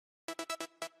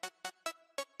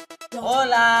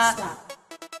Hola.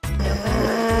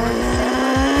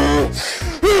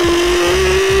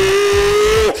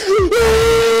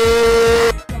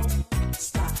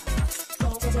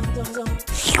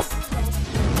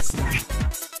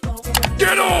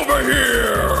 Get over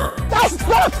here!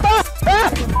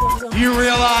 You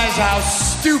realize how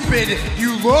stupid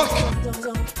you look?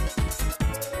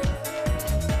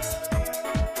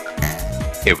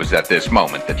 It was at this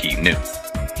moment that he knew.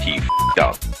 He f***ed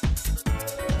up.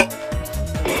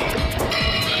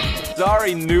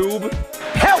 Sorry, noob.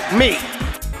 Help me!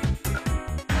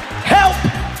 Help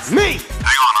me!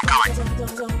 Hang on, I'm coming.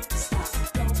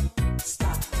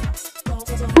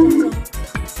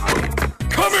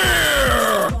 Come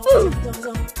here!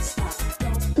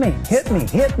 Hit me.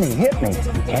 You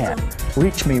can't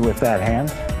reach me with that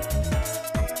hand.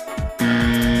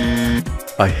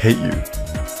 I hate you.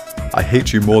 I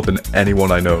hate you more than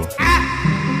anyone I know.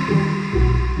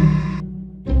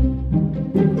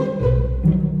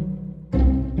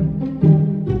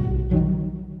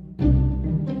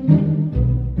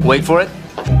 Wait for it.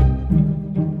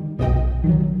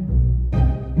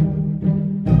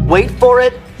 Wait for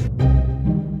it.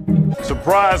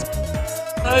 Surprise!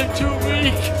 I'm too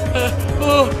weak.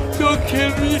 Oh, don't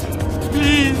kill me,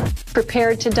 please.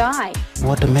 Prepared to die.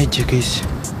 What the magic is.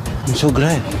 I'm so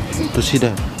glad to see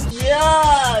that.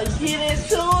 Yeah, get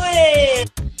into it.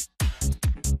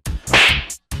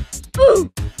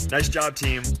 Nice job,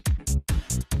 team.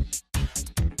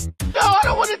 No, I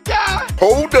don't want to die!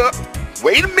 Hold up.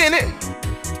 Wait a minute.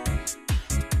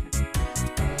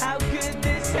 How could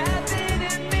this happen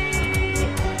to me?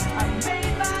 I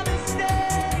made my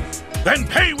mistakes. Then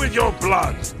pay with your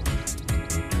blood.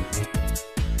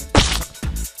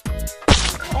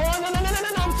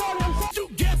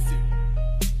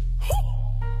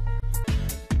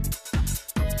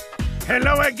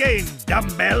 Hello again,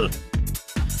 dumbbell.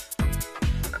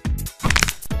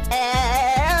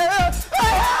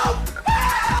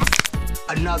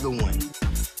 Another one.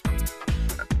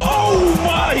 Oh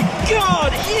my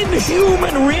God!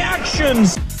 Inhuman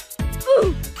reactions!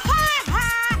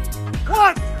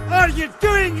 What are you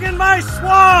doing in my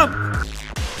swamp?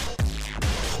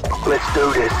 Let's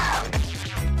do this.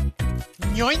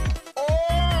 Yoink.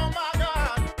 Oh my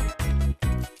God.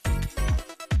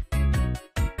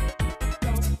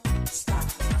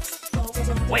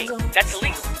 Wait, that's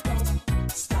illegal.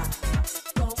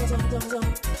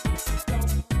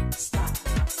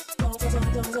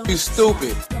 You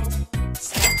stupid. God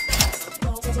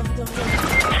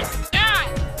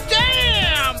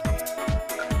damn!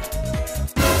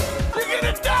 You're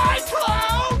gonna die,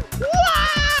 clown!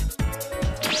 What?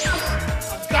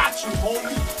 I got you,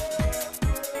 homie.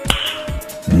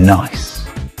 Nice.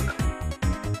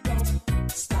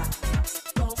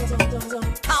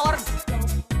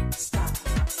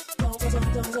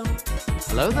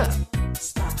 Hello there.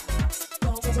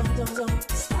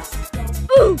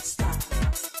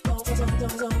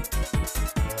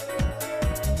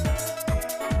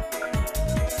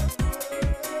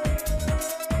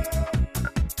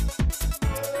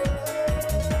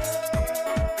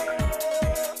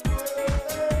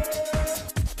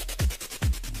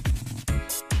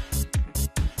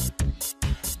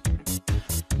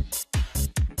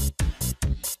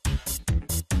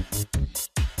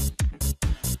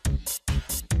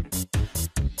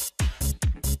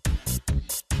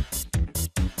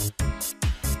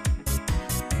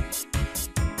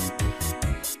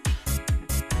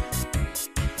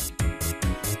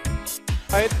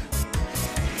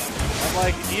 I'm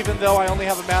like, even though I only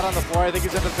have a mat on the floor, I think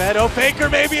he's in the bed. Oh, Faker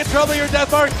maybe in trouble here.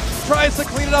 Death Mark tries to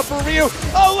clean it up for Ryu.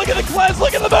 Oh, look at the cleanse,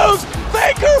 look at the moves.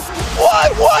 Faker,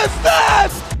 what was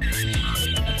that?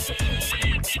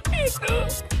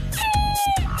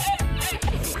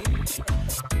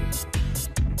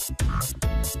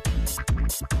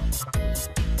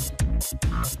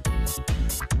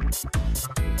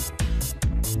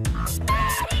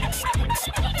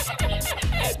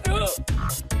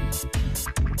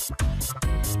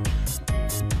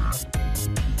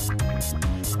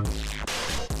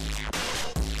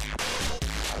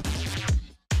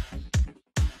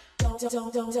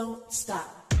 Don't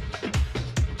stop.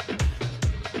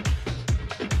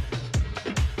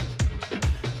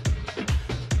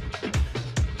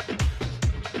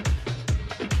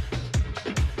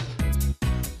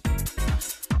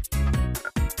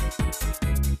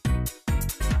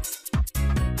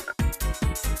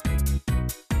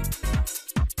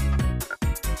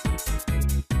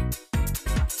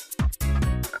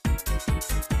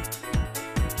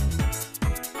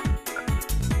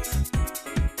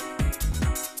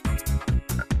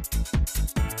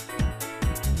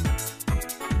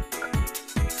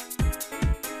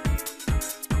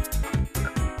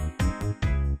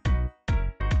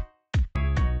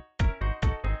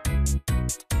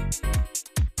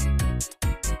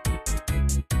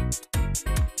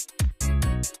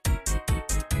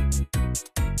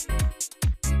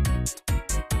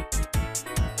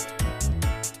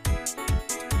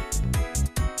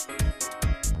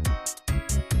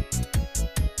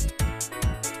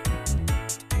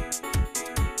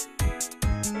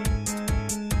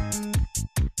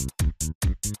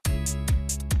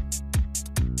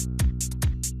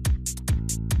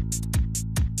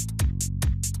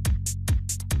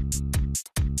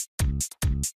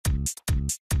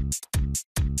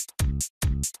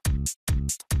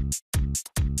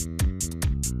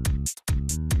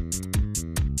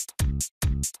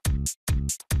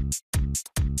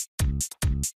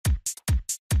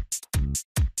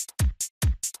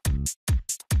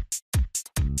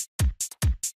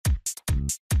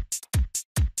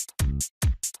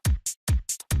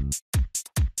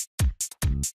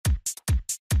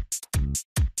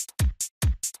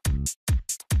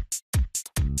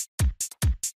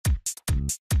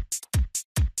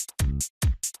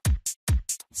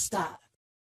 Stop.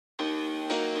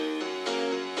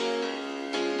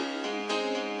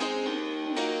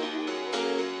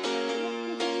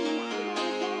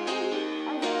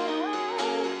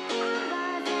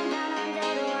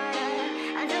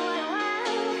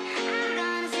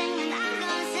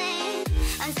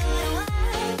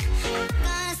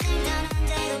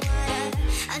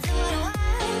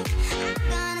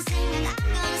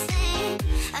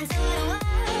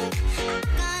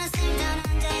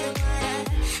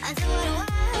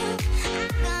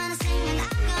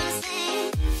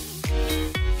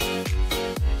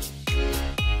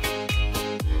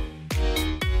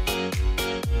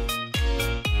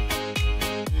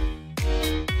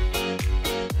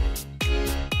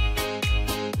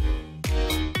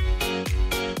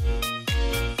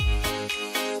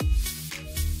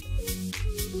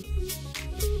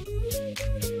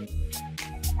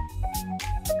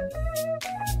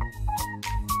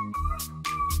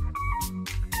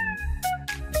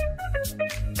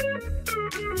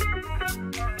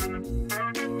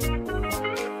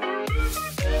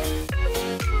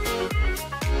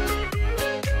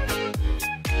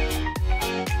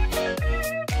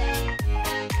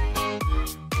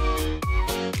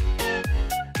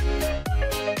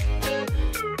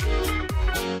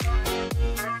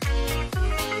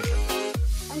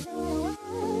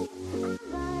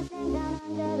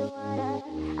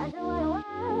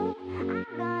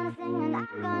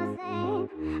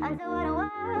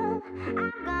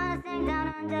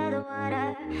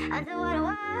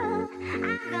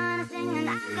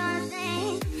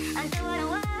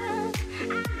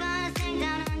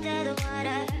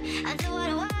 Under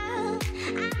the water,